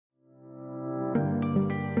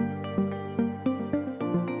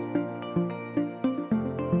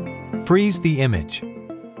Freeze the image.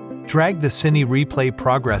 Drag the Cine Replay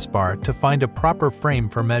progress bar to find a proper frame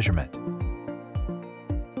for measurement.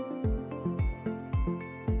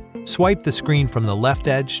 Swipe the screen from the left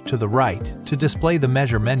edge to the right to display the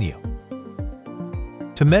Measure menu.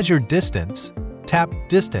 To measure distance, tap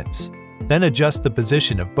Distance, then adjust the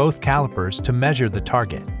position of both calipers to measure the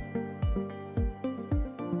target.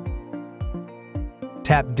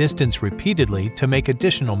 Tap Distance repeatedly to make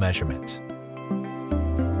additional measurements.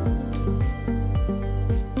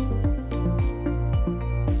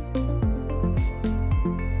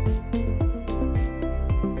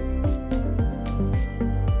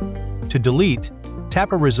 To delete,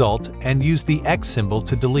 tap a result and use the X symbol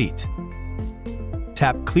to delete.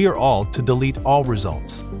 Tap Clear All to delete all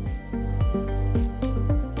results.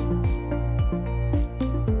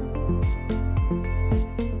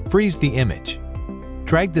 Freeze the image.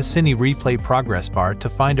 Drag the Cine Replay progress bar to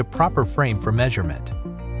find a proper frame for measurement.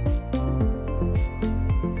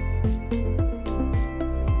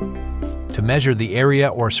 To measure the area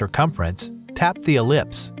or circumference, tap the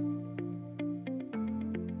ellipse.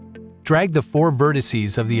 Drag the 4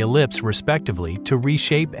 vertices of the ellipse respectively to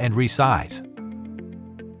reshape and resize.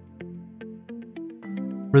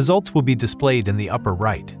 Results will be displayed in the upper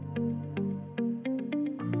right.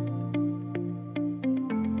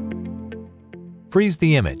 Freeze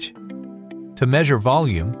the image. To measure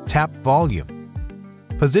volume, tap Volume.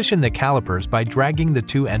 Position the calipers by dragging the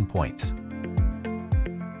 2 endpoints.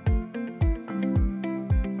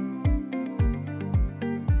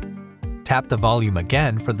 Tap the volume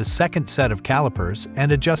again for the second set of calipers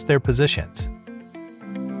and adjust their positions.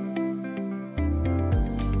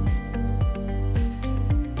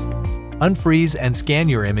 Unfreeze and scan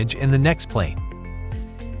your image in the next plane.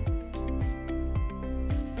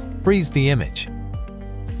 Freeze the image.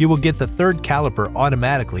 You will get the 3rd caliper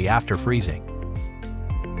automatically after freezing.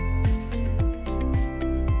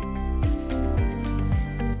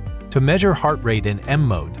 To measure heart rate in M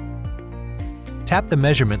mode, tap the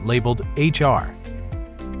measurement labeled HR.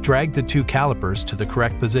 Drag the 2 calipers to the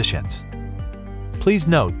correct positions. Please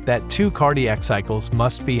note that 2 cardiac cycles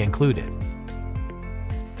must be included.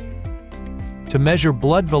 To measure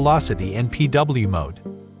blood velocity in PW mode,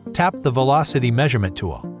 tap the Velocity Measurement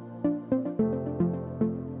tool.